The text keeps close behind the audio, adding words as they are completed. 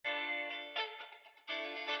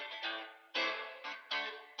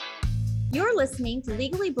You're listening to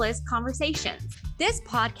Legally Bliss Conversations. This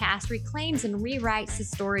podcast reclaims and rewrites the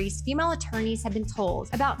stories female attorneys have been told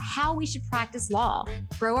about how we should practice law,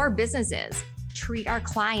 grow our businesses, treat our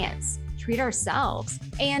clients, treat ourselves,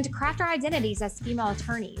 and craft our identities as female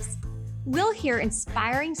attorneys. We'll hear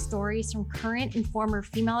inspiring stories from current and former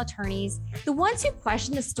female attorneys, the ones who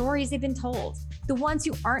question the stories they've been told, the ones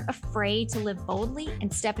who aren't afraid to live boldly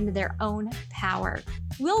and step into their own power.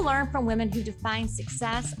 We'll learn from women who define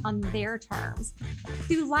success on their terms.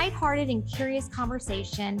 Through lighthearted and curious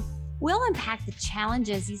conversation, we'll unpack the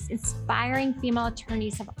challenges these inspiring female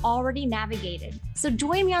attorneys have already navigated. So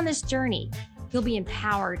join me on this journey. You'll be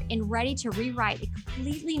empowered and ready to rewrite a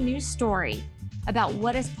completely new story about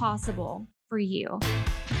what is possible for you.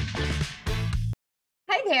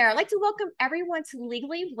 Hi there. I'd like to welcome everyone to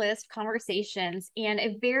Legally Bliss Conversations and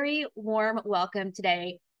a very warm welcome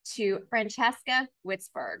today to Francesca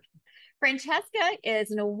Witzburg. Francesca is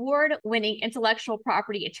an award-winning intellectual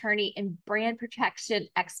property attorney and brand protection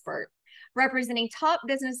expert, representing top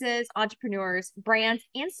businesses, entrepreneurs, brands,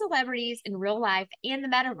 and celebrities in real life and the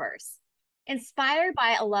metaverse. Inspired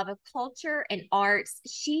by a love of culture and arts,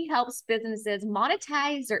 she helps businesses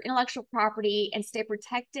monetize their intellectual property and stay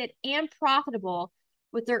protected and profitable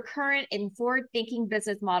with their current and forward-thinking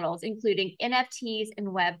business models, including NFTs and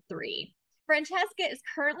Web3. Francesca is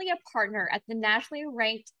currently a partner at the nationally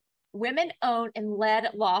ranked women-owned and led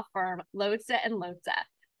law firm Lotza & Lotza.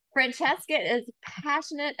 Francesca is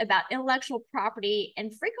passionate about intellectual property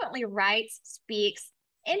and frequently writes, speaks,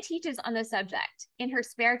 and teaches on the subject. In her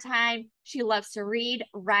spare time, she loves to read,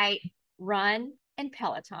 write, run, and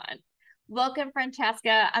Peloton. Welcome,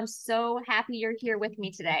 Francesca. I'm so happy you're here with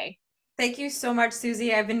me today. Thank you so much,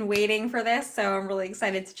 Susie. I've been waiting for this, so I'm really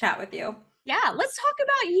excited to chat with you. Yeah, let's talk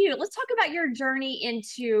about you. Let's talk about your journey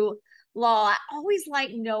into law. I always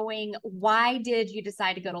like knowing, why did you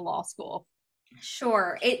decide to go to law school?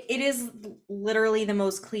 Sure. It is literally the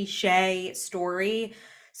most cliche story.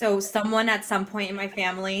 So someone at some point in my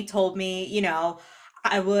family told me,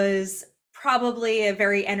 I was probably a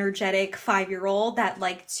very energetic 5-year-old that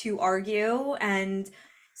liked to argue, and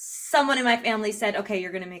someone in my family said, okay,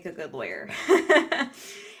 you're going to make a good lawyer.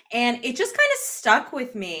 And it just kind of stuck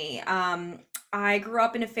with me. I grew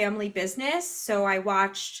up in a family business, so I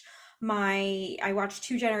watched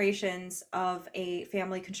 2 generations of a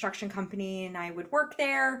family construction company, and I would work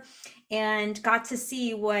there and got to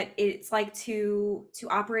see what it's like to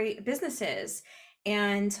operate businesses.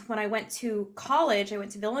 And when I went to college, I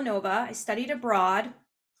went to Villanova, I studied abroad,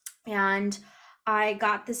 and I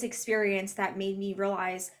got this experience that made me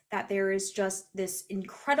realize that there is just this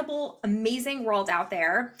incredible, amazing world out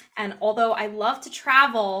there. And although I love to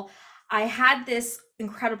travel, I had this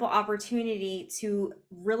incredible opportunity to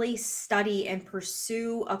really study and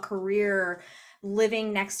pursue a career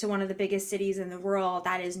living next to one of the biggest cities in the world,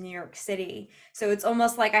 that is New York City. So it's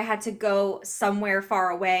almost like I had to go somewhere far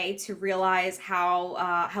away to realize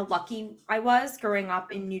how lucky I was growing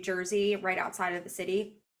up in New Jersey, right outside of the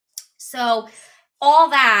city. So all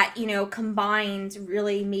that, combined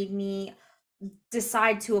really made me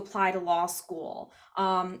decide to apply to law school.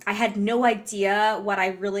 I had no idea what I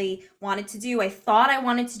really wanted to do. I thought I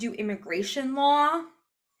wanted to do immigration law,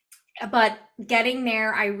 but getting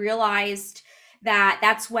there, I realized that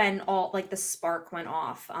that's when all like the spark went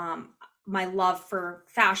off. My love for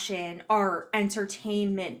fashion, art,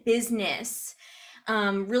 entertainment, business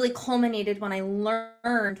really culminated when I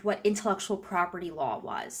learned what intellectual property law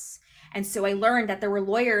was. And so I learned that there were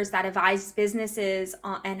lawyers that advised businesses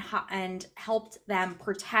and helped them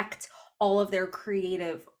protect all of their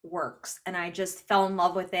creative works. And I just fell in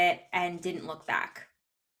love with it and didn't look back.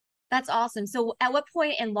 That's awesome. So at what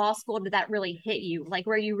point in law school did that really hit you? Like,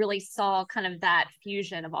 where you really saw kind of that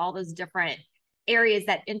fusion of all those different areas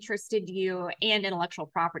that interested you and intellectual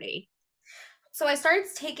property? So I started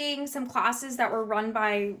taking some classes that were run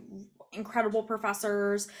by incredible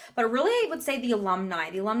professors, but really I would say the alumni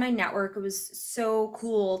network. It was so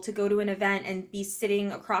cool to go to an event and be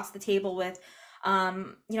sitting across the table with,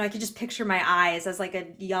 I could just picture my eyes as like a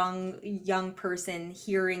young person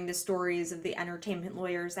hearing the stories of the entertainment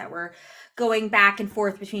lawyers that were going back and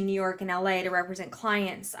forth between New York and LA to represent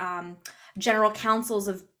clients, general counsels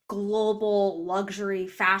of global luxury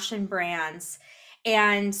fashion brands,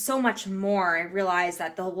 and so much more. I realized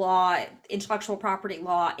that the law, intellectual property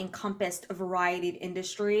law, encompassed a variety of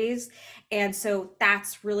industries. And so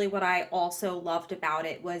that's really what I also loved about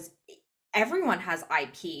it was everyone has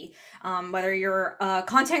IP, whether you're a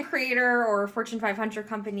content creator or a Fortune 500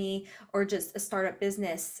 company or just a startup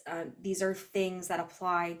business. These are things that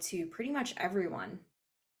apply to pretty much everyone.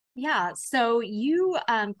 Yeah. So you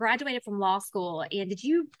graduated from law school, and did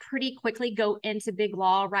you pretty quickly go into big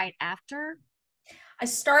law right after? I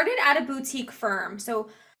started at a boutique firm. So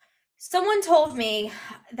someone told me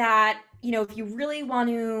that, if you really want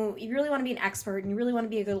to be an expert and you really want to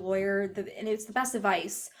be a good lawyer, and it's the best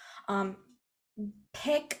advice. Um,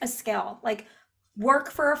 Pick a skill, like work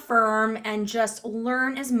for a firm and just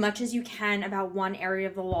learn as much as you can about one area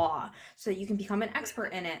of the law so that you can become an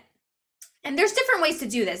expert in it. And there's different ways to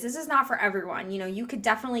do this. This is not for everyone. You could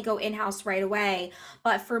definitely go in-house right away,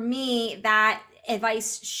 but for me, that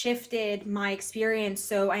advice shifted my experience.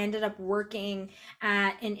 So I ended up working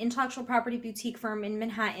at an intellectual property boutique firm in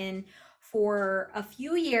Manhattan for a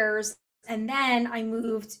few years. And then I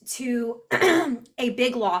moved to a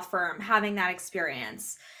big law firm, having that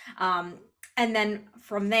experience. Um, and then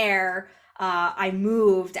from there, I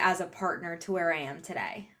moved as a partner to where I am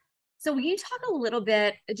today. So will you talk a little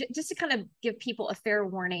bit, just to kind of give people a fair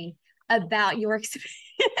warning about your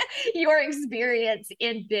experience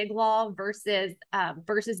in big law versus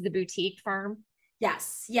the boutique firm?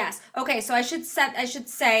 Yes, yes. Okay, so I should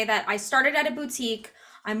say that I started at a boutique,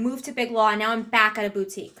 I moved to Big Law, and now I'm back at a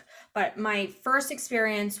boutique. But my first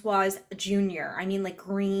experience was junior. I mean, like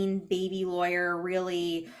green baby lawyer,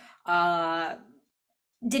 really uh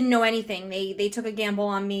didn't know anything. They took a gamble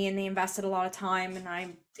on me and they invested a lot of time, and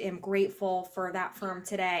I am grateful for that firm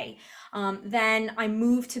today. Then I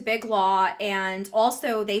moved to Big Law, and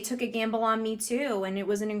also they took a gamble on me too, and it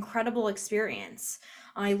was an incredible experience.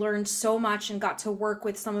 I learned so much and got to work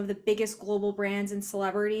with some of the biggest global brands and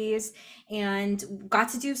celebrities, and got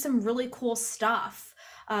to do some really cool stuff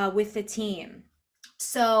with the team.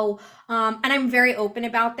 So, and I'm very open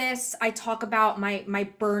about this. I talk about my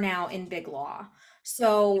burnout in Big Law.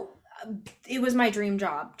 So, it was my dream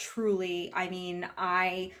job, truly. I mean,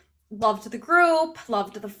 I loved the group,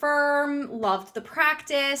 loved the firm, loved the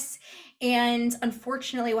practice. And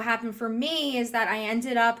unfortunately, what happened for me is that I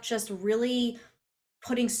ended up just really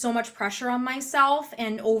putting so much pressure on myself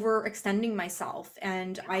and overextending myself.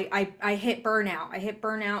 And I hit burnout. I hit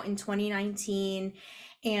burnout in 2019,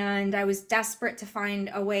 and I was desperate to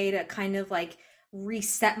find a way to kind of like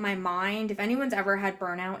reset my mind. If anyone's ever had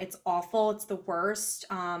burnout, it's awful. It's the worst.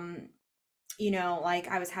 Like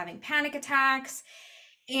I was having panic attacks.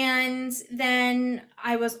 And then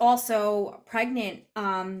I was also pregnant.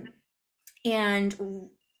 And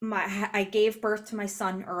I gave birth to my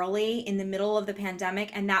son early in the middle of the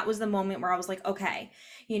pandemic, and that was the moment where I was like, okay,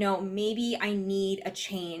 maybe I need a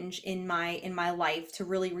change in my life to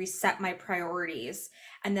really reset my priorities.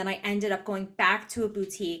 And then I ended up going back to a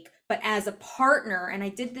boutique, but as a partner, and I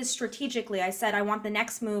did this strategically. I said I want the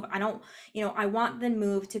next move, I don't, I want the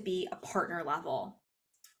move to be a partner level,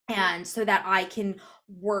 and so that I can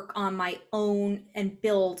work on my own and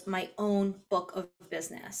build my own book of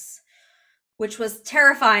business, which was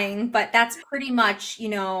terrifying, but that's pretty much,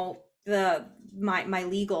 the my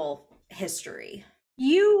legal history.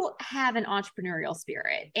 You have an entrepreneurial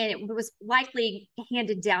spirit, and it was likely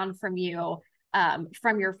handed down from you,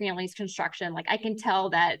 from your family's construction. Like I can tell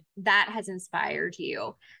that that has inspired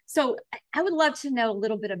you. So I would love to know a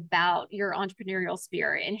little bit about your entrepreneurial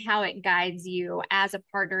spirit and how it guides you as a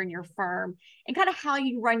partner in your firm, and kind of how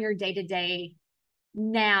you run your day to day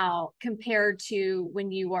now compared to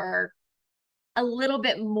when you were a little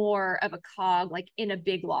bit more of a cog, like in a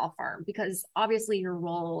big law firm, because obviously your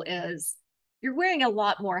role is you're wearing a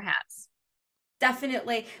lot more hats.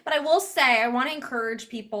 Definitely. But I will say, I want to encourage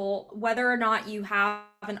people, whether or not you have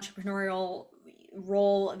an entrepreneurial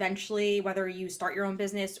role eventually, whether you start your own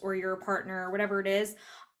business or you're a partner, or whatever it is,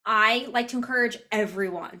 I like to encourage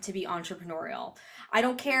everyone to be entrepreneurial. I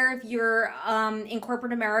don't care if you're in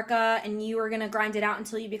corporate America and you are going to grind it out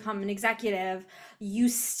until you become an executive, you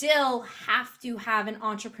still have to have an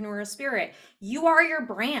entrepreneurial spirit. You are your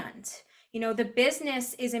brand. The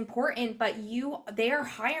business is important, but they are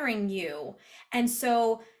hiring you. And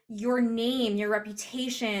so your name, your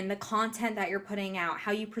reputation, the content that you're putting out,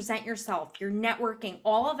 how you present yourself, your networking,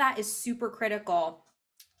 all of that is super critical.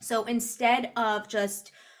 So instead of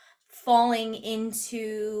just falling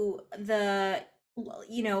into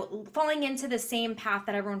falling into the same path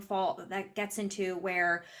that everyone fall that gets into,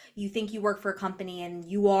 where you think you work for a company and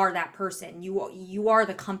you are that person, you are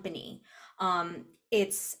the company.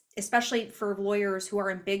 It's especially for lawyers who are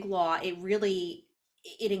in big law,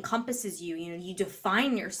 it encompasses you. You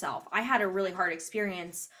define yourself. I had a really hard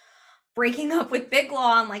experience breaking up with big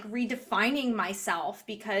law and like redefining myself,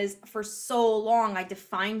 because for so long I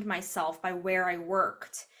defined myself by where I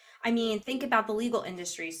worked. I mean, think about the legal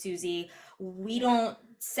industry, Susie. We don't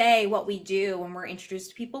say what we do when we're introduced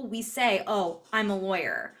to people. We say, oh, I'm a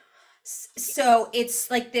lawyer. So it's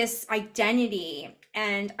like this identity,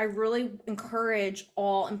 and I really encourage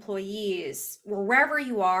all employees, wherever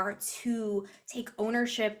you are, to take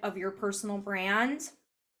ownership of your personal brand,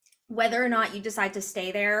 whether or not you decide to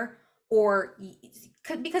stay there, or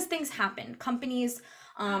because things happen. Companies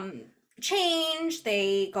um, change,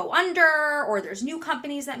 they go under, or there's new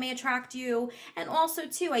companies that may attract you. And also,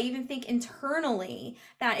 too, I even think internally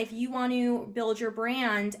that if you want to build your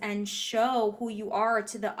brand and show who you are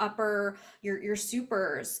to the upper, your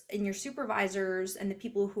supers and your supervisors and the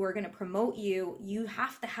people who are going to promote you, you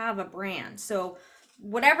have to have a brand. So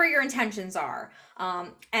whatever your intentions are,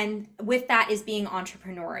 and with that is being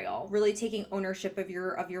entrepreneurial, really taking ownership of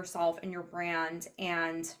yourself and your brand,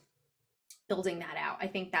 and building that out. I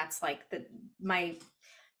think that's like the my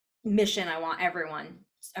mission. I want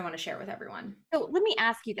to share with everyone. So let me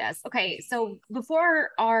ask you this. Okay, so before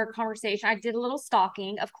our conversation, I did a little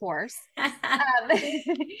stalking, of course. Um,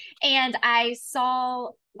 and I saw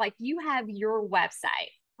like you have your website,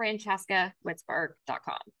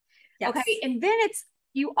 francescawitzburg.com. Okay, Yes, and then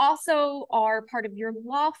you also are part of your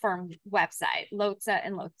law firm website, Lotza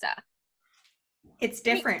and Lotza. it's I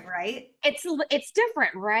mean, different, right? it's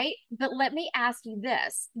different, right? But let me ask you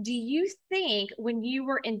this. Do you think when you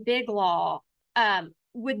were in Big Law,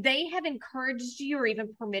 would they have encouraged you or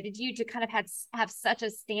even permitted you to kind of have such a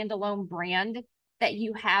standalone brand that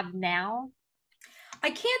you have now? I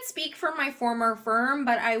can't speak for my former firm,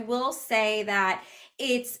 but I will say that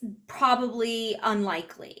it's probably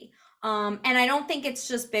unlikely. And I don't think it's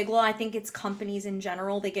just Big Law. I think it's companies in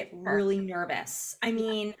general. They get Sure. really nervous. I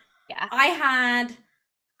mean, Yeah. I had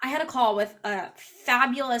I had a call with a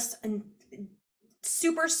fabulous and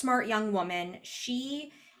super smart young woman.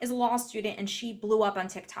 She is a law student and she blew up on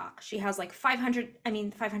TikTok. She has like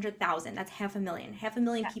 500,000. That's half a million. Half a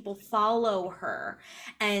million Yeah. people follow her.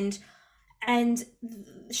 And and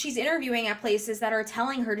she's interviewing at places that are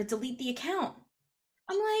telling her to delete the account.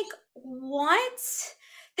 I'm like, what?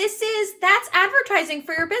 That's advertising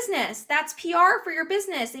for your business. That's PR for your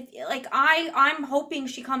business. If like I'm hoping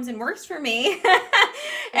she comes and works for me and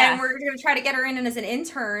Yeah. we're gonna try to get her in as an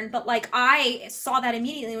intern. But like I saw that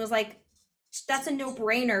immediately and was like, that's a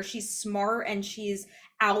no-brainer. She's smart and she's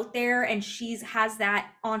out there and she's has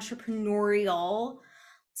that entrepreneurial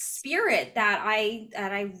spirit that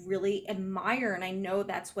I really admire, and I know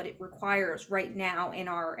that's what it requires right now in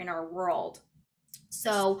our world.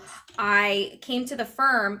 So I came to the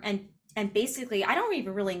firm, and basically I don't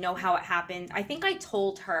even really know how it happened. I think I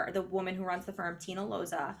told her, the woman who runs the firm, Tina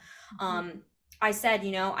Loza, Mhm. um, I said,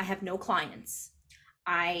 I have no clients.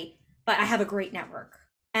 I but I have a great network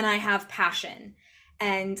and I have passion.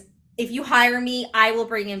 And if you hire me, I will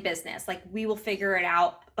bring in business. Like we will figure it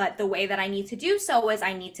out. But the way that I need to do so is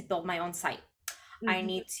I need to build my own site. I Mhm.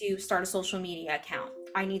 need to start a social media account.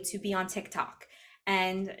 I need to be on TikTok.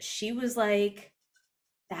 And she was like,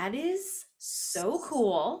 that is so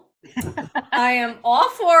cool. I am all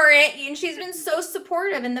for it. And she's been so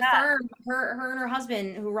supportive in the Yeah. firm. Her and her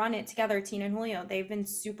husband who run it together, Tina and Julio, they've been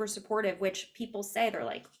super supportive, which people say they're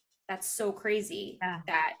like, that's so crazy Yeah.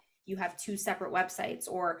 that you have two separate websites,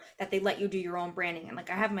 or that they let you do your own branding. And like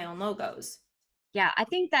I have my own logos. Yeah. I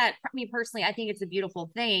think that, I mean, personally, I think it's a beautiful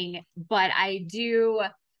thing, but I do,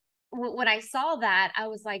 when I saw that, I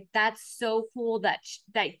was like, that's so cool that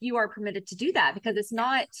you are permitted to do that because it's Yes.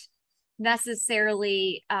 not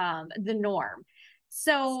necessarily the norm.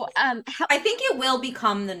 So, how, I think it will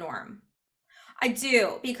become the norm. I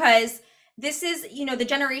do, because this is, the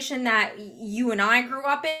generation that you and I grew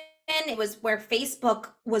up in. It was where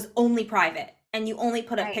Facebook was only private and you only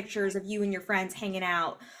put up right. pictures of you and your friends hanging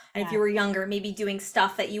out. And if Yeah. you were younger, maybe doing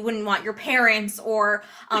stuff that you wouldn't want your parents or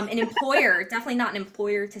an employer, definitely not an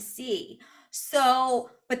employer, to see. So,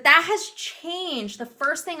 but that has changed. The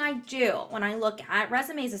first thing I do when I look at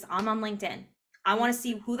resumes is I'm on LinkedIn. I want to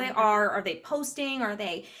see who they are. Are they posting? Are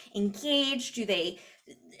they engaged?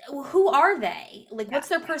 Who are they? Like, Yeah. what's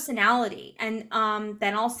their personality? And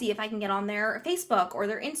then I'll see if I can get on their Facebook or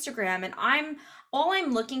their Instagram. And all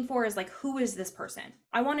I'm looking for is like, who is this person?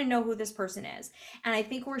 I want to know who this person is. And I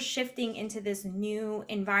think we're shifting into this new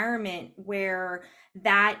environment where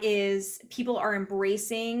that is, people are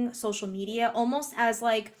embracing social media almost as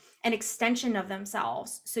like an extension of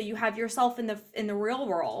themselves. So you have yourself in the real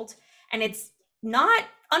world, and it's not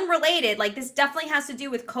unrelated. Like, this definitely has to do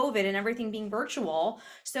with COVID and everything being virtual.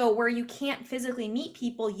 So where you can't physically meet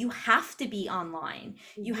people, you have to be online.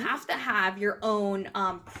 You Mhm. have to have your own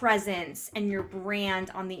presence and your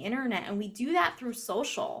brand on the internet, and we do that through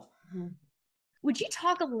social. Mhm. Would you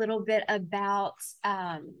talk a little bit about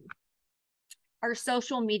our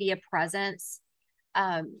social media presence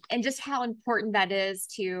and just how important that is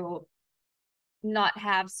to not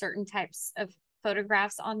have certain types of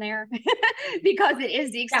photographs on there because it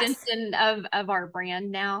is the Yes. extension of our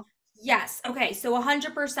brand now. Yes. Okay. So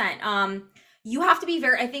 100%. You have to be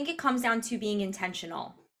very, I think it comes down to being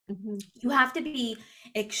intentional. Mm-hmm. You have to be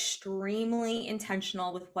extremely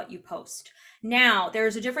intentional with what you post. Now,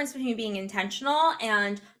 there's a difference between being intentional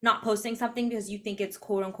and not posting something because you think it's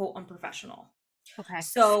quote unquote unprofessional. Okay.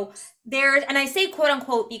 So there's, and I say quote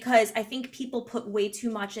unquote because I think people put way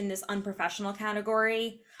too much in this unprofessional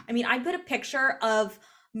category. I mean, I put a picture of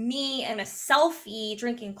me and a selfie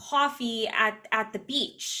drinking coffee at the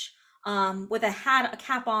beach, with a hat, a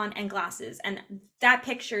cap on, and glasses. And that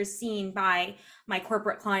picture is seen by my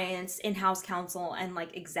corporate clients, in-house counsel, and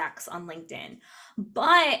like execs on LinkedIn.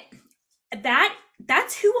 But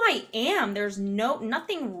that's who I am. There's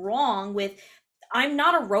nothing wrong with, I'm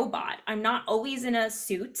not a robot. I'm not always in a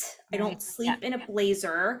suit. I Right. don't Yeah. sleep in a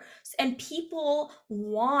blazer. And people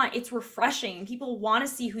want, it's refreshing. People want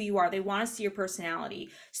to see who you are. They want to see your personality.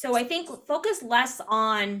 So I think focus less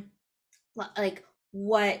on like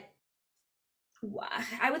what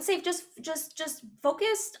I would say, just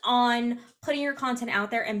focused on putting your content out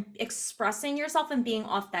there and expressing yourself and being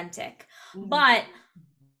authentic. Mhm. But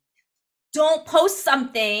don't post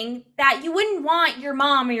something that you wouldn't want your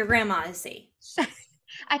mom or your grandma to see.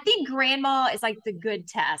 I think grandma is like the good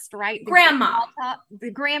test, right? Grandma. The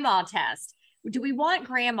grandma test. Do we want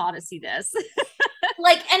grandma to see this?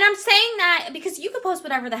 Like, and I'm saying that because you could post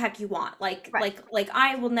whatever the heck you want. Like Right.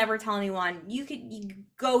 I will never tell anyone,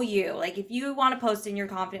 go you. Like if you want to post and you're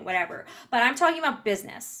confident, whatever. But I'm talking about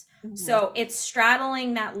business. Mhm. So it's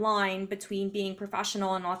straddling that line between being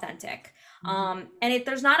professional and authentic. Mhm. And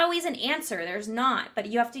there's not always an answer. There's not, but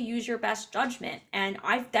you have to use your best judgment. And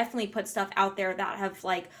I've definitely put stuff out there that have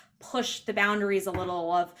like pushed the boundaries a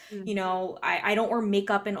little of, Mhm. I don't wear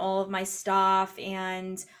makeup in all of my stuff.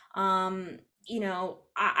 And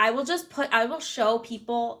I will just I will show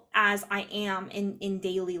people as I am in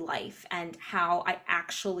daily life and how I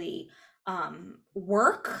actually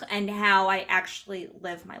work and how I actually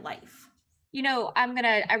live my life.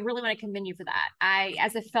 I really want to commend you for that.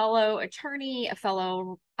 As a fellow attorney, a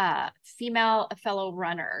fellow female, a fellow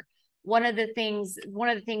runner, one of the things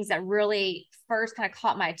that really first kind of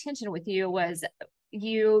caught my attention with you was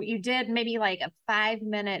you did maybe like a 5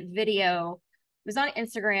 minute video. It was on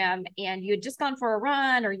Instagram and you had just gone for a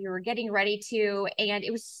run or you were getting ready to, and it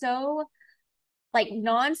was so like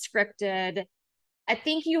non-scripted. I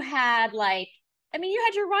think you had like, I mean, you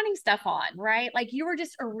had your running stuff on, right? Like you were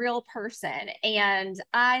just a real person. And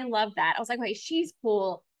I love that. I was like, wait, she's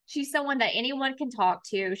cool. She's someone that anyone can talk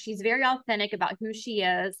to. She's very authentic about who she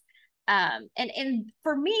is. And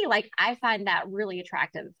for me, like I find that really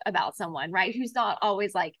attractive about someone, right? Who's not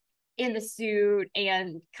always like in the suit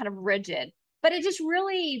and kind of rigid, but it just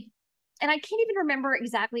really, and I can't even remember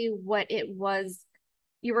exactly what it was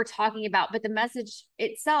you were talking about, but the message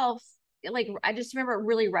itself, like I just remember it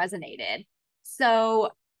really resonated.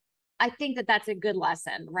 So I think that that's a good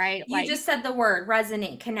lesson, right? You Like, just said the word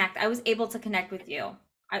resonate, connect. I was able to connect with you.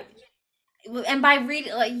 I and by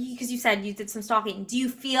reading, like, because you said you did some stalking. Do you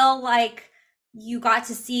feel like you got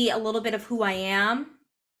to see a little bit of who I am?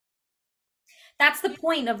 That's the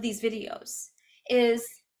point of these videos. Is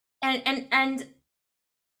and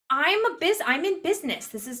I'm in business.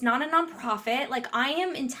 This is not a nonprofit. Like I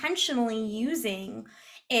am intentionally using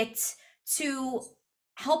it to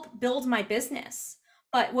help build my business.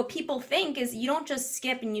 But what people think is you don't just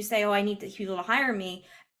skip and you say, "Oh, I need people to hire me."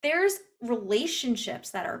 There's relationships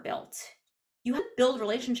that are built. You have to build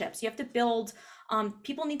relationships. You have to build,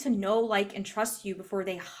 people need to know, like, and trust you before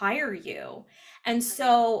they hire you. And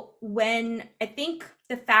so when I think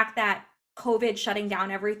the fact that COVID shutting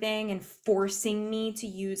down everything and forcing me to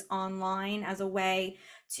use online as a way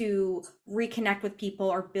to reconnect with people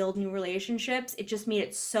or build new relationships, it just made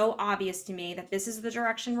it so obvious to me that this is the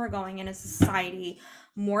direction we're going in as a society.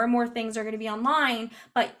 More and more things are going to be online,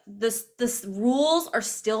 but this rules are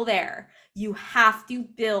still there. You have to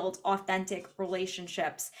build authentic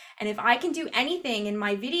relationships. And if I can do anything in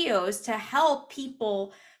my videos to help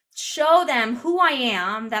people show them who I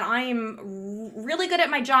am, that I am really good at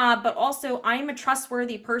my job, but also I'm a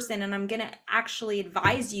trustworthy person and I'm going to actually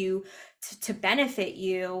advise you to benefit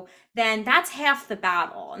you, then that's half the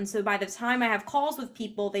battle. And so by the time I have calls with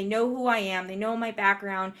people, they know who I am, they know my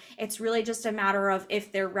background. It's really just a matter of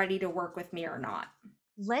if they're ready to work with me or not.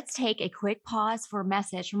 let's take a quick pause for a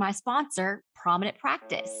message from my sponsor, Prominent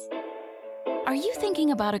Practice. Are you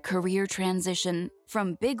thinking about a career transition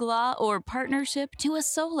from big law or partnership to a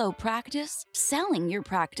solo practice, selling your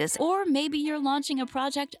practice, or maybe you're launching a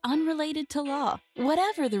project unrelated to law?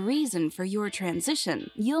 Whatever the reason for your transition,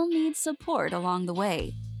 you'll need support along the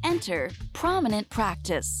way. Enter Prominent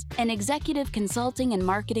Practice, an executive consulting and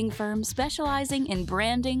marketing firm specializing in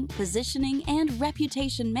branding, positioning, and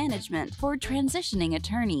reputation management for transitioning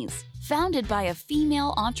attorneys. Founded by a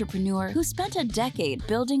female entrepreneur who spent a decade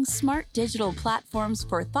building smart digital platforms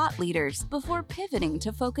for thought leaders before pivoting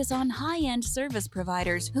to focus on high-end service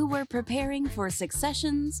providers who were preparing for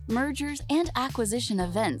successions, mergers, and acquisition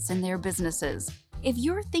events in their businesses. If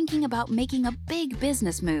you're thinking about making a big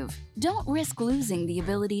business move, don't risk losing the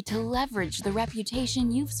ability to leverage the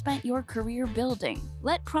reputation you've spent your career building.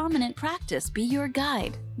 Let Prominent Practice be your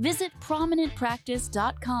guide. Visit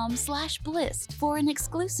prominentpractice.com/blist for an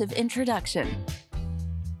exclusive introduction.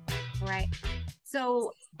 Right.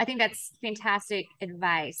 So I think that's fantastic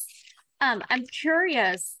advice. I'm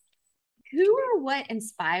curious, who or what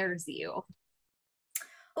inspires you?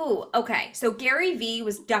 Oh, okay. So Gary Vee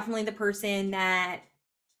was definitely the person that,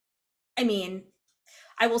 I mean,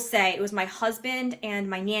 I will say it was my husband and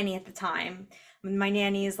my nanny at the time. My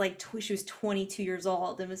nanny is like, she was 22 years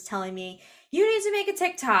old and was telling me, you need to make a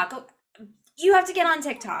TikTok. You have to get on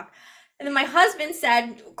TikTok. And then my husband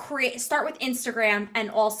said, start with Instagram and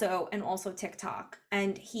also TikTok.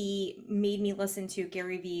 And he made me listen to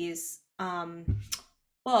Gary Vee's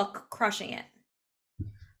book, Crushing It.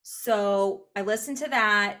 So I listened to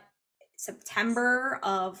that September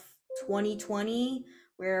of 2020,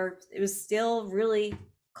 where it was still really,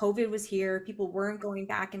 COVID was here. People weren't going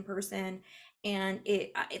back in person. And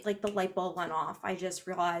it like the light bulb went off. I just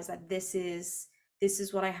realized that this is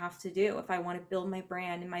what I have to do if I want to build my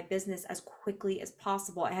brand and my business as quickly as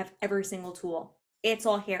possible. I have every single tool. It's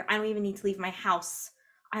all here. I don't even need to leave my house.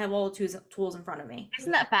 I have all the tools in front of me.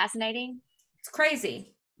 Isn't that fascinating? It's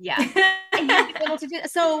crazy. Yeah. And you've been able to do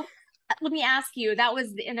so. Let me ask you, that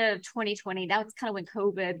was the end of 2020. That was kind of when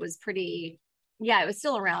COVID was pretty, it was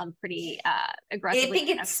still around pretty aggressively. I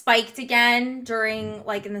think it spiked again during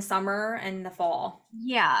like in the summer and the fall.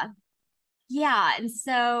 Yeah. And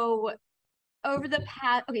so over the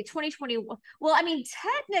past, 2020, well, I mean,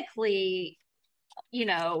 technically,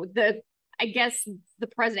 I guess the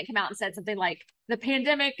president came out and said something like the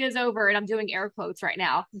pandemic is over, and I'm doing air quotes right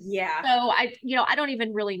now. Yeah. So I don't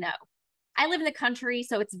even really know. I live in the country,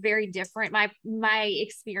 so it's very different. My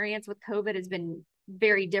experience with COVID has been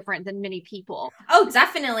very different than many people. Oh,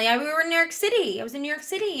 definitely. We were in New York City. I was in New York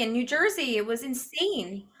City and New Jersey. It was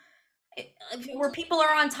insane. Where people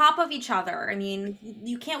are on top of each other. I mean,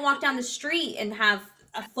 you can't walk down the street and have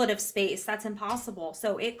a foot of space. That's impossible.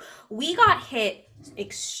 So we got hit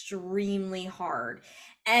extremely hard,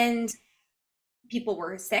 and people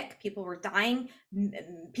were sick, people were dying,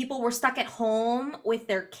 people were stuck at home with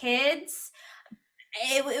their kids.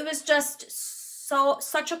 It was just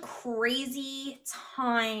such a crazy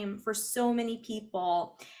time for so many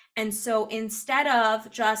people. And so instead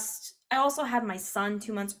of just, I also had my son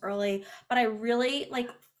 2 months early, but I really like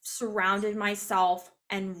surrounded myself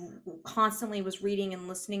and constantly was reading and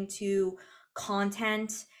listening to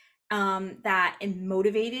content that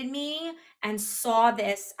motivated me, and saw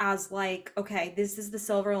this as like, okay, this is the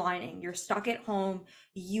silver lining. You're stuck at home.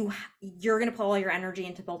 You're going to put all your energy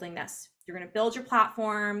into building this. You're going to build your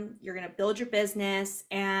platform. You're going to build your business,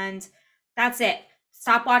 and that's it.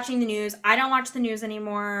 Stop watching the news. I don't watch the news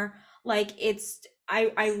anymore. Like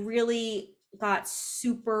I really got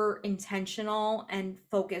super intentional and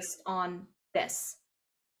focused on this.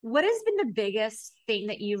 What has been the biggest thing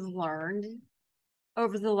that you've learned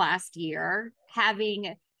over the last year,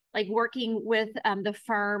 having like working with the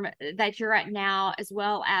firm that you're at now, as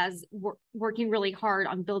well as working really hard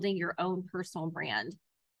on building your own personal brand?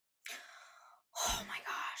 Oh my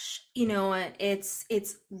gosh. You know what? It's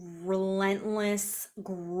relentless,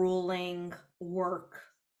 grueling work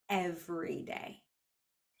every day.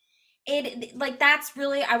 It like that's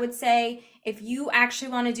really, I would say, if you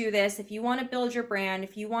actually want to do this, if you want to build your brand,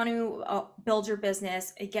 if you want to build your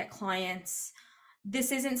business and get clients,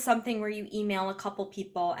 this isn't something where you email a couple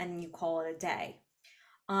people and you call it a day.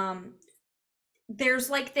 There's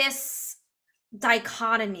like this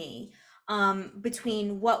dichotomy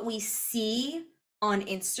between what we see on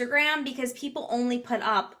Instagram, because people only put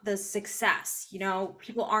up the success.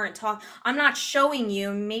 People aren't talking. I'm not showing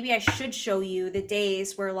you. Maybe I should show you the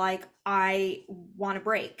days where like I want to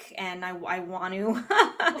break and I want to. Well,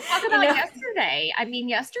 talk about yesterday. I mean,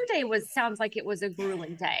 yesterday sounds like it was a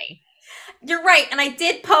grueling day. You're right. And I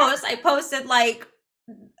did post. I posted like,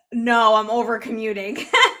 no, I'm over commuting.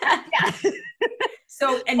 Yeah.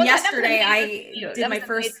 So, and Well, that was yesterday amazing for I you. did That was my amazing.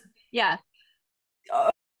 first. Yeah.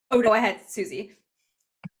 Oh, go ahead, Susie.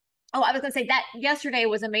 Oh, I was gonna say that yesterday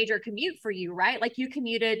was a major commute for you, right? Like you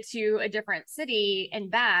commuted to a different city and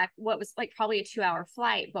back, what was like probably a 2 hour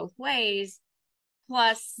flight both ways,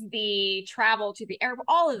 plus the travel to the airport,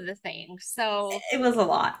 all of the things. So It was a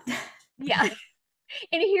lot. yeah.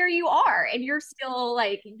 And here you are, and you're still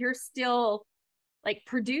like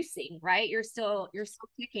producing, right? You're still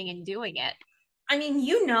kicking and doing it. I mean,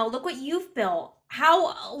 look what you've built.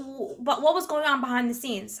 What was going on behind the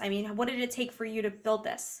scenes? I mean, what did it take for you to build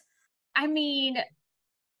this? I mean,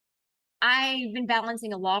 I've been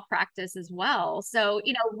balancing a law practice as well. So,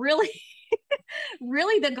 really,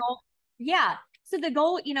 really the goal, yeah. So the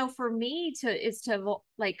goal, for me is to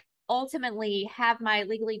like ultimately have my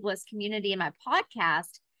Legally Bliss community and my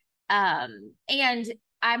podcast. And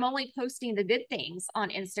I'm only posting the good things on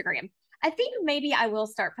Instagram. I think maybe I will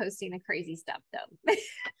start posting the crazy stuff though.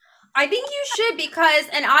 I think you should because,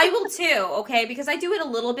 and I will too, okay? Because I do it a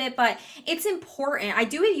little bit, but it's important. I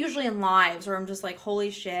do it usually in lives where I'm just like, holy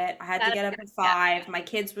shit, I had to That get is up good. at Yeah. 5. My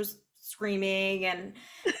kids was screaming and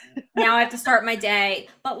now I have to start my day.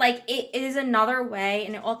 But like it is another way,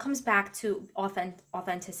 and it all comes back to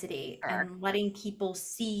authenticity Sure. and letting people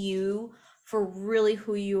see you for really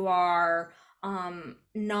who you are.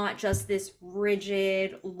 Not just this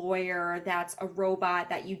rigid lawyer that's a robot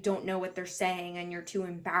that you don't know what they're saying and you're too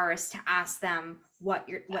embarrassed to ask them Yeah.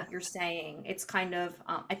 what you're saying. It's kind of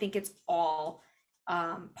I think it's all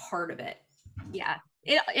part of it. Yeah.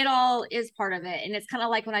 It all is part of it. And it's kind of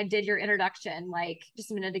like when I did your introduction, like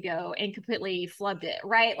just a minute ago, and completely flubbed it,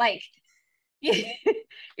 right? Like you're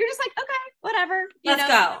just like, okay, whatever, Let's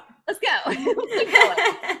go. let's go. Keep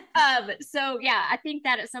going. So yeah, I think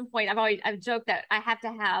that at some point I've joked that I have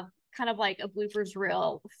to have kind of like a bloopers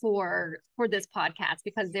reel for this podcast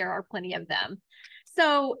because there are plenty of them.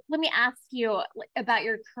 So let me ask you about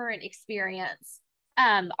your current experience.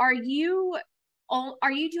 Are you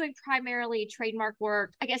doing primarily trademark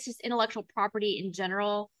work? I guess just intellectual property in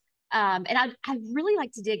general. And I'd really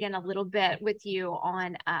like to dig in a little bit with you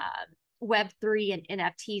on Web3 and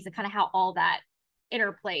NFTs and kind of how all that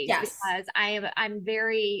interplays Yes. because I'm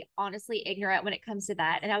very honestly ignorant when it comes to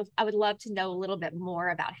that, and I would love to know a little bit more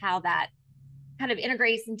about how that kind of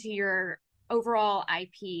integrates into your overall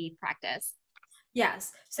IP practice.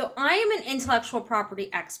 Yes. So I am an intellectual property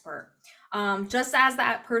expert. Just as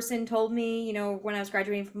that person told me, when I was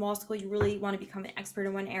graduating from law school, you really want to become an expert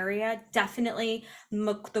in one area. Definitely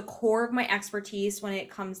the core of my expertise when it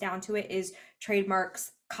comes down to it is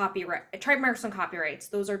trademarks and copyrights.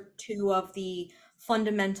 Those are two of the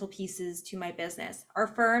fundamental pieces to my business. Our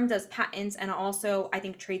firm does patents, and also I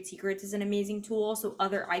think trade secrets is an amazing tool. So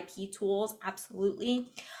other IP tools,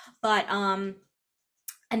 absolutely. But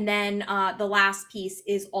and then the last piece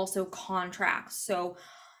is also contracts. So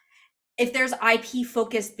if there's IP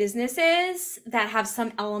focused businesses that have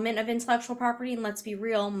some element of intellectual property, and let's be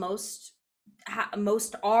real, most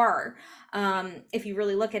are, if you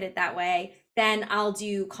really look at it that way, then I'll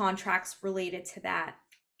do contracts related to that.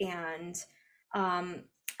 And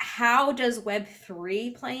how does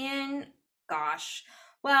Web3 play in? Gosh,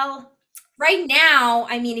 well, right now,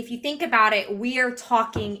 I mean, if you think about it, we are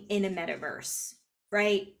talking in a metaverse,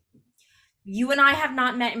 right? You and I have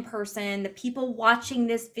not met in person. The people watching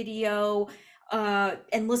this video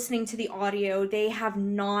and listening to the audio, they have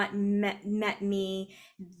not met me.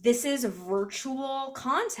 This is virtual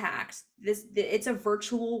contact. It's a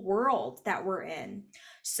virtual world that we're in.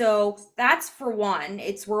 So that's for one.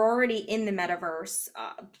 We're already in the metaverse.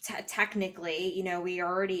 Technically, we are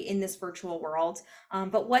already in this virtual world.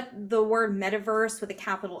 But what the word metaverse with a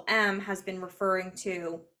capital M has been referring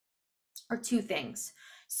to are two things.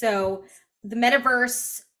 So the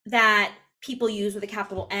metaverse that people use with a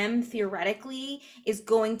capital M theoretically is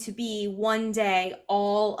going to be one day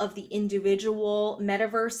all of the individual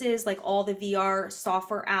metaverses, like all the VR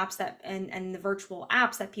software apps and the virtual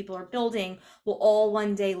apps that people are building will all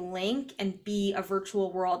one day link and be a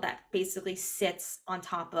virtual world that basically sits on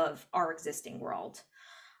top of our existing world,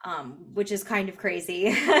 which is kind of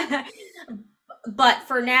crazy. But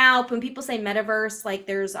for now, when people say metaverse, like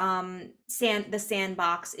there's the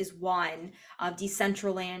sandbox is one,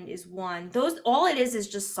 Decentraland is one. Those all it is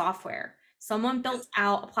just software. Someone built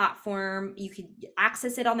out a platform. You could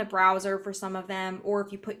access it on the browser for some of them, or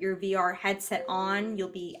if you put your VR headset on, you'll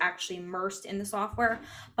be actually immersed in the software.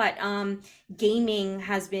 But gaming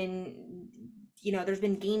has been, there's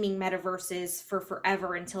been gaming metaverses for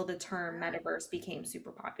forever until the term metaverse became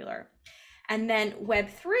super popular. And then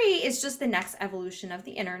Web3 is just the next evolution of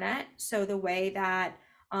the internet. So the way that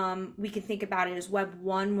We can think about it as Web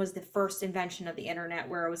 1 was the first invention of the internet,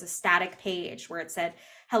 where it was a static page where it said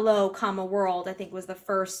hello comma world. I think was the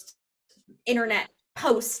first internet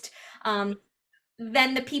post.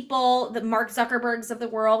 Then the Mark Zuckerbergs of the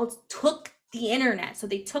world took the internet. So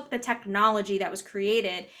they took the technology that was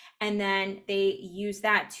created and then they used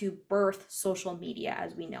that to birth social media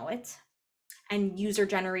as we know it, and user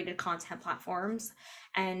generated content platforms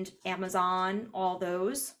and Amazon, all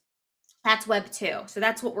those. That's Web 2. So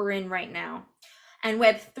that's what we're in right now. And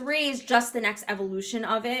Web 3 is just the next evolution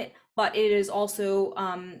of it, but it is also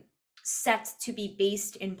set to be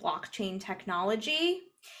based in blockchain technology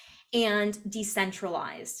and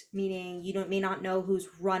decentralized, meaning you may not know who's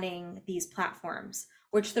running these platforms,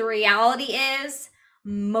 which the reality is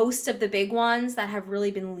most of the big ones that have really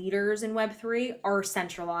been leaders in Web3 are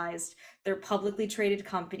centralized. They're publicly traded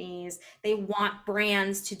companies. They want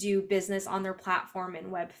brands to do business on their platform in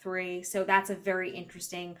Web3. So that's a very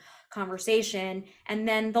interesting conversation. And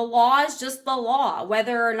then the law is just the law,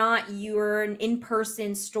 whether or not you're an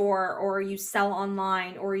in-person store or you sell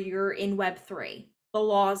online or you're in Web3. The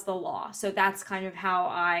law is the law. So that's kind of how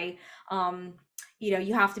I,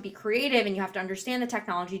 you have to be creative and you have to understand the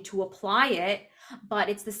technology to apply it. But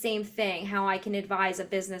it's the same thing. How I can advise a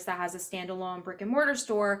business that has a standalone brick and mortar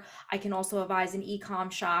store, I can also advise an e-com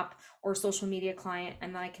shop or social media client,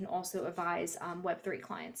 and then I can also advise Web3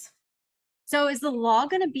 clients. So is the law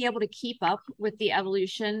going to be able to keep up with the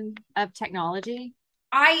evolution of technology?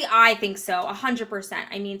 I think so, 100%.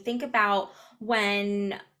 I mean, think about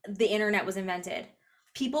when the internet was invented.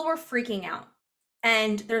 People were freaking out.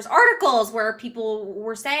 And there's articles where people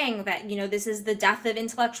were saying that, this is the death of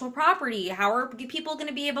intellectual property. How are people going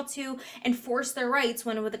to be able to enforce their rights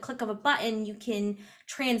when with a click of a button, you can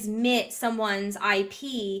transmit someone's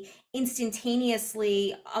IP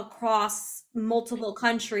instantaneously across multiple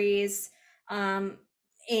countries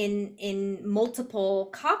in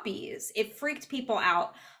multiple copies? It freaked people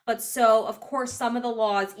out. But so, of course, some of the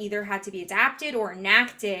laws either had to be adapted or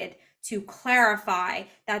enacted to clarify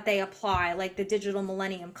that they apply, like the Digital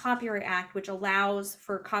Millennium Copyright Act, which allows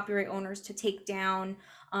for copyright owners to take down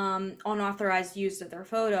unauthorized use of their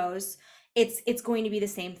photos. It's going to be the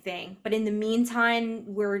same thing. But in the meantime,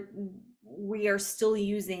 we are still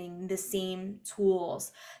using the same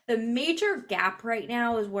tools. The major gap right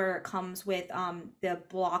now is where it comes with the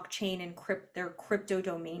blockchain and their crypto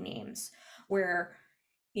domain names, where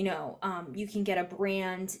you can get a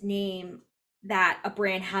brand name that a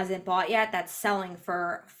brand hasn't bought yet that's selling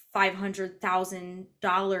for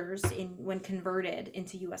 $500,000 when converted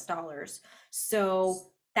into US dollars.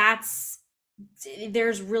 So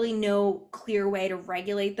there's really no clear way to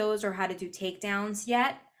regulate those or how to do takedowns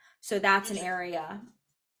yet. So that's an area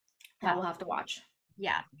that we'll have to watch.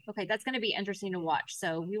 Yeah. Okay. That's going to be interesting to watch.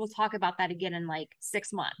 So we will talk about that again in like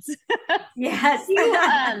 6 months. Yes.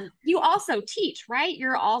 You also teach, right?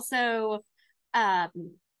 You're also, are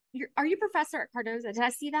you professor at Cardozo? Did I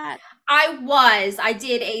see that? I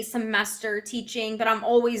did a semester teaching, but I'm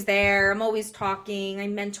always there. I'm always talking. I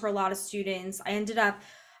mentor a lot of students.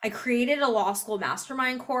 I created a law school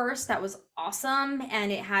mastermind course that was awesome.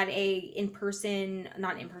 And it had a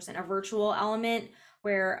virtual element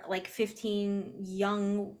where like 15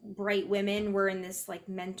 young, bright women were in this like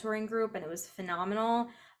mentoring group, and it was phenomenal.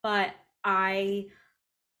 But I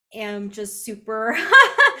am just super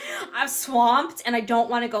I'm swamped and I don't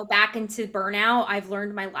want to go back into burnout. I've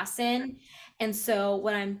learned my lesson. And so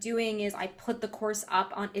what I'm doing is I put the course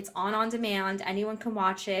up it's on demand. Anyone can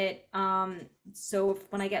watch it. So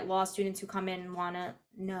when I get law students who come in and want to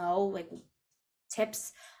know like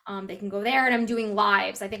tips, they can go there. And I'm doing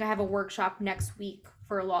lives. I think I have a workshop next week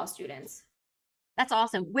for law students. That's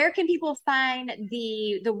awesome. Where can people find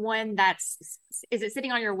the one is it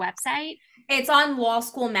sitting on your website? It's on Law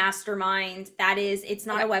School Mastermind. It's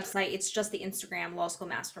not a website. It's just the Instagram Law School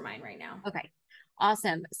Mastermind right now. Okay.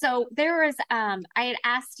 Awesome. So there was, I had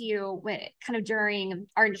asked you kind of during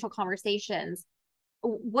our initial conversations,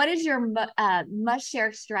 what is your must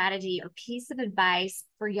share strategy or piece of advice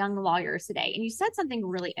for young lawyers today? And you said something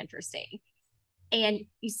really interesting. And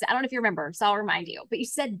you said, I don't know if you remember, so I'll remind you, but you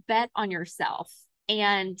said bet on yourself.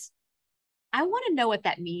 And I want to know what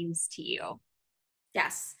that means to you.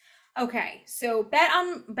 Yes. Okay. So bet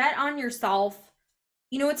on yourself.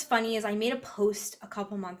 What's funny is I made a post a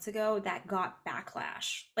couple months ago that got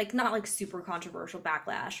backlash. Like not like super controversial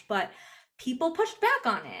backlash, but people pushed back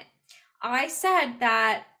on it. I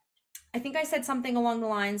think I said something along the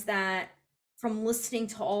lines that from listening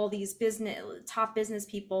to all these top business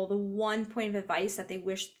people, the one point of advice that they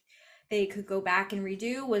wish they could go back and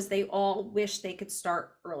redo was they all wish they could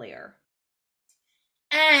start earlier.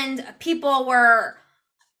 And people were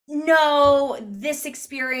no, this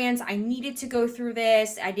experience, I needed to go through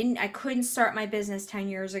this. I couldn't start my business 10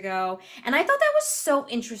 years ago. And I thought that was so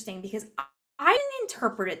interesting because I didn't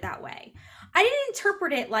interpret it that way. I didn't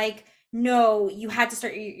interpret it like, no, you had to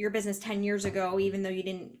start your business 10 years ago, even though you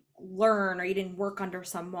didn't learn or you didn't work under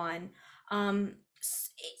someone. Um,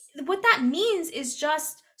 what that means is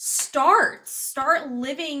just start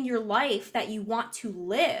living your life that you want to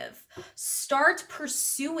live. Start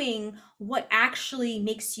pursuing what actually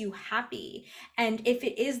makes you happy. And if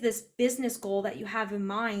it is this business goal that you have in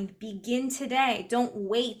mind, begin today. Don't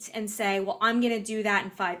wait and say, well, I'm going to do that in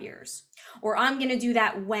 5 years, or I'm going to do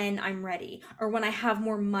that when I'm ready, or when I have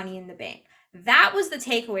more money in the bank. That was the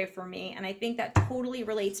takeaway for me. And I think that totally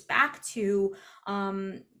relates back to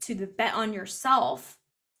the bet on yourself,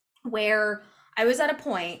 where I was at a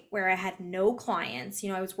point where I had no clients.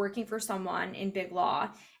 I was working for someone in Big Law,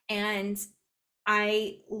 and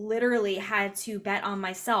I literally had to bet on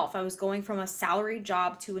myself. I was going from a salaried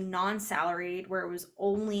job to a non-salaried, where it was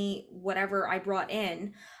only whatever I brought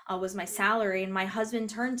in was my salary. And my husband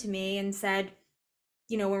turned to me and said,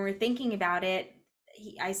 when we're thinking about it,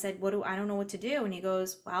 I said, I don't know what to do. And he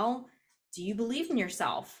goes, well, do you believe in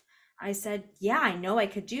yourself? I said, yeah, I know I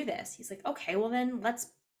could do this. He's like, okay, well then let's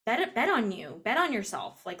bet on you, bet on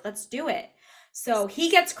yourself. Like, let's do it. So he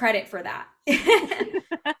gets credit for that.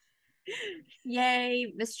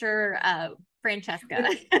 Yay, Mr. Francesca.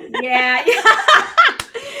 Yeah.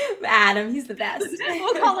 Adam, he's the best.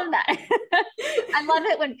 We'll call him that. I love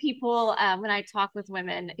it when people, when I talk with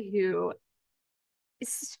women who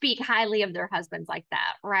speak highly of their husbands like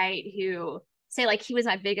that, right? Who say like, he was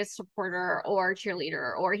my biggest supporter or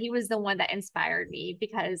cheerleader, or he was the one that inspired me,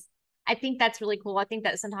 because I think that's really cool. I think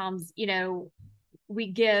that sometimes, we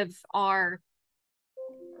give our,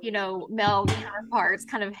 male counterparts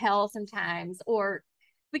kind of hell sometimes, or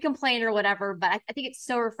we complain or whatever. But I think it's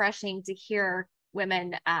so refreshing to hear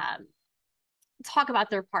women talk about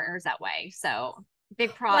their partners that way. So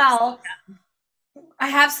big props. Well, I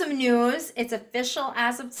have some news. It's official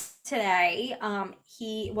as of today.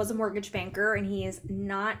 He was a mortgage banker, and he is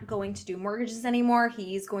not going to do mortgages anymore.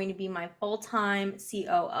 He's going to be my full-time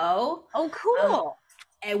COO. Oh, cool.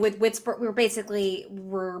 And with Witzburg,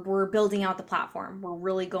 we're building out the platform. We're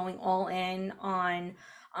really going all in on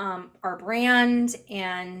our brand,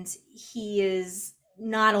 and he is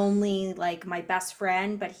not only like my best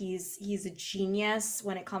friend, but he's a genius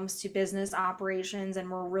when it comes to business operations, and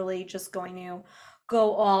we're really just going to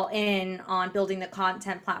go all in on building the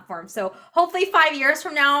content platform. So hopefully 5 years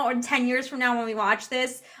from now or 10 years from now, when we watch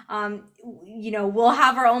this, we'll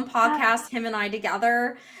have our own podcast, him and I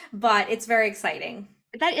together, but it's very exciting.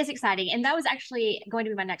 That is exciting. And that was actually going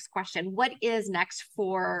to be my next question. What is next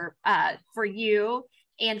for you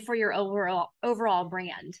and for your overall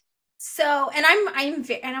brand? So, and I'm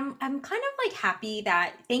kind of like happy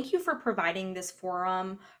that, thank you for providing this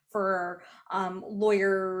forum for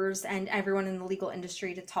lawyers and everyone in the legal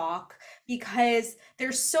industry to talk, because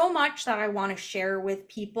there's so much that I want to share with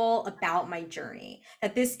people about my journey,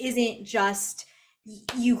 that this isn't just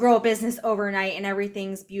you grow a business overnight and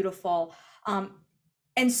everything's beautiful.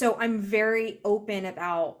 And so I'm very open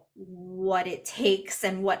about what it takes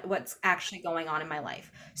and what's actually going on in my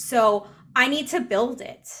life. So I need to build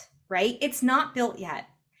it, right? It's not built yet.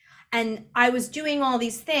 And I was doing all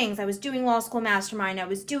these things. I was doing Law School Mastermind. I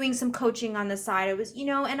was doing some coaching on the side. I was,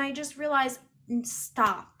 and I just realized,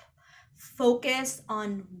 stop. Focus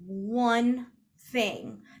on one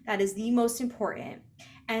thing that is the most important.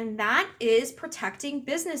 And that is protecting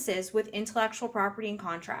businesses with intellectual property and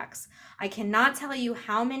contracts. I cannot tell you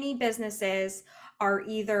how many businesses are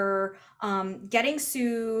either getting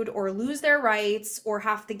sued or lose their rights, or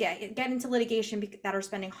have to get into litigation that are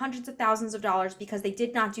spending hundreds of thousands of dollars because they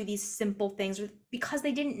did not do these simple things, or because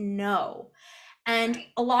they didn't know. And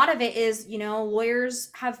a lot of it is,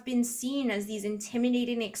 lawyers have been seen as these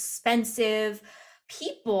intimidating, expensive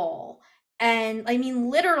people. And I mean,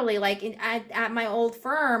 literally, like at my old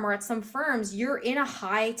firm, or at some firms, you're in a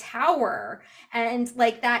high tower. And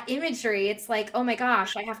like that imagery, it's like, oh my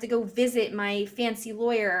gosh, I have to go visit my fancy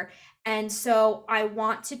lawyer. And so I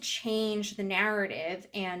want to change the narrative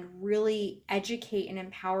and really educate and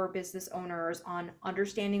empower business owners on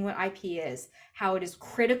understanding what IP is, how it is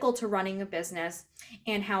critical to running a business,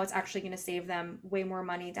 and how it's actually going to save them way more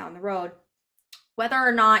money down the road, whether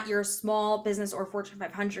or not you're a small business or Fortune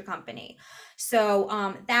 500 company.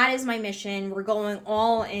 So that is my mission. We're going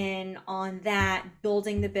all in on that,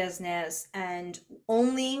 building the business. And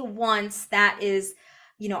only once that is,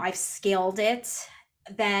 I've scaled it,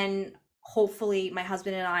 then hopefully my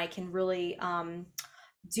husband and I can really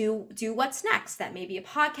do what's next. That may be a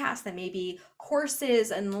podcast, that may be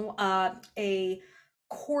courses, and a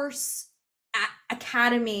course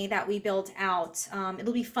academy that we built out.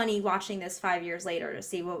 It'll be funny watching this 5 years later to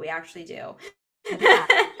see what we actually do. Yeah,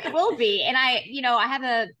 it will be. And I have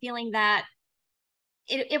a feeling that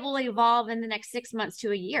it will evolve in the next 6 months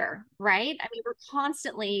to a year, right? I mean, we're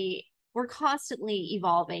constantly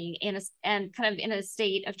evolving and kind of in a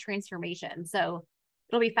state of transformation. So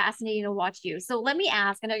it'll be fascinating to watch you. So let me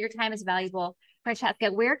ask, I know your time is valuable,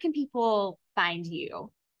 Francesca, where can people find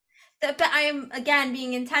you? But I am, again,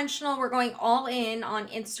 being intentional. We're going all in on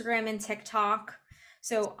Instagram and TikTok.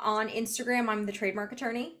 So on Instagram, I'm the trademark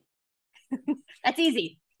attorney. That's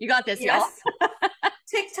easy. You got this, Yes. y'all.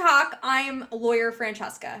 TikTok, I'm lawyer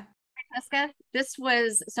Francesca. Francesca, this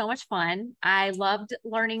was so much fun. I loved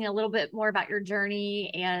learning a little bit more about your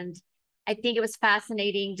journey, and I think it was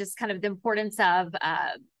fascinating, just kind of the importance of,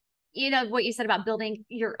 what you said about building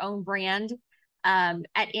your own brand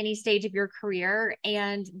at any stage of your career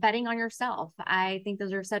and betting on yourself. I think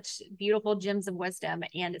those are such beautiful gems of wisdom,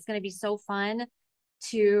 and it's going to be so fun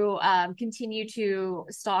to continue to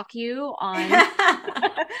stalk you on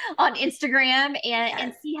on Instagram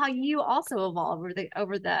and see how you also evolve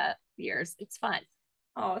over the years. It's fun.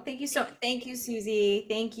 Oh, thank you, Susie.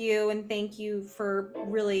 Thank you, and thank you for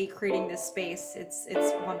really creating this space. It's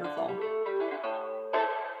wonderful.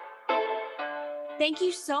 Thank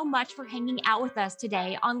you so much for hanging out with us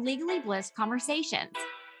today on Legally Bliss Conversations.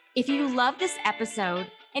 If you love this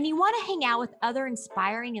episode and you want to hang out with other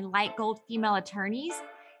inspiring and light gold female attorneys,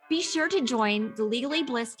 be sure to join the Legally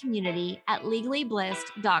Bliss community at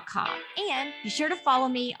legallyblissed.com. And be sure to follow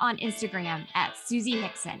me on Instagram at Susie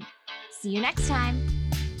Hickson. See you next time.